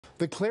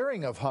The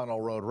clearing of Hunnell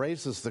Road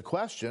raises the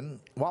question,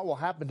 what will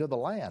happen to the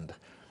land?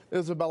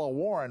 Isabella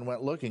Warren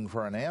went looking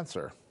for an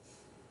answer.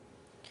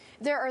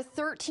 There are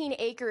 13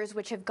 acres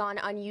which have gone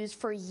unused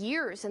for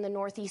years in the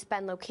Northeast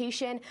Bend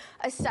location.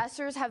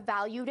 Assessors have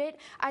valued it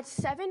at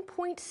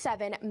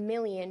 $7.7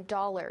 million.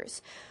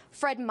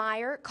 Fred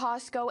Meyer,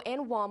 Costco,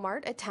 and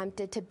Walmart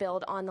attempted to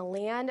build on the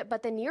land,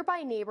 but the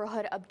nearby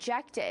neighborhood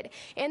objected,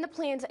 and the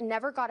plans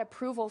never got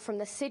approval from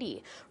the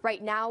city.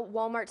 Right now,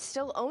 Walmart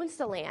still owns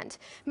the land.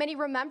 Many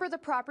remember the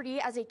property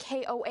as a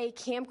KOA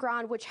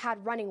campground which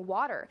had running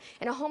water,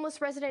 and a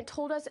homeless resident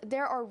told us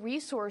there are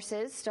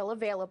resources still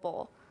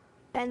available.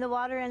 And the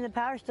water and the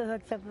power still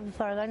hooks up, as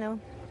far as I know. Wow,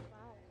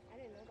 I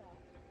didn't know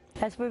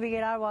that. That's where we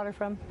get our water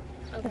from,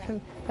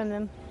 from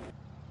them.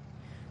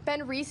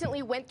 Ben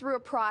recently went through a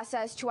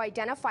process to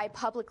identify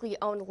publicly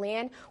owned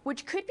land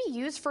which could be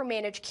used for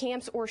managed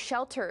camps or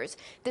shelters.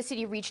 The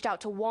city reached out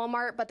to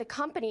Walmart, but the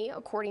company,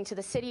 according to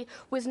the city,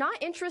 was not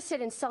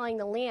interested in selling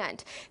the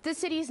land. The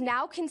city is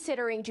now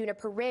considering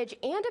Juniper Ridge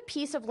and a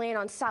piece of land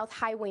on South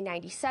Highway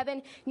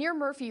 97 near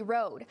Murphy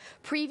Road.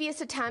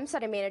 Previous attempts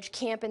at a managed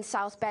camp in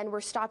South Bend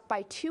were stopped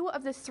by 2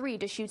 of the 3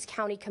 Deschutes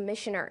County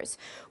commissioners.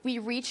 We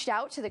reached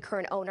out to the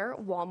current owner,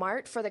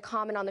 Walmart, for the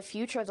comment on the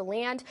future of the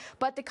land,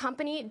 but the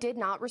company did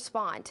not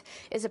respond.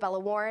 Isabella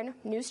Warren,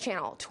 News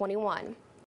Channel 21.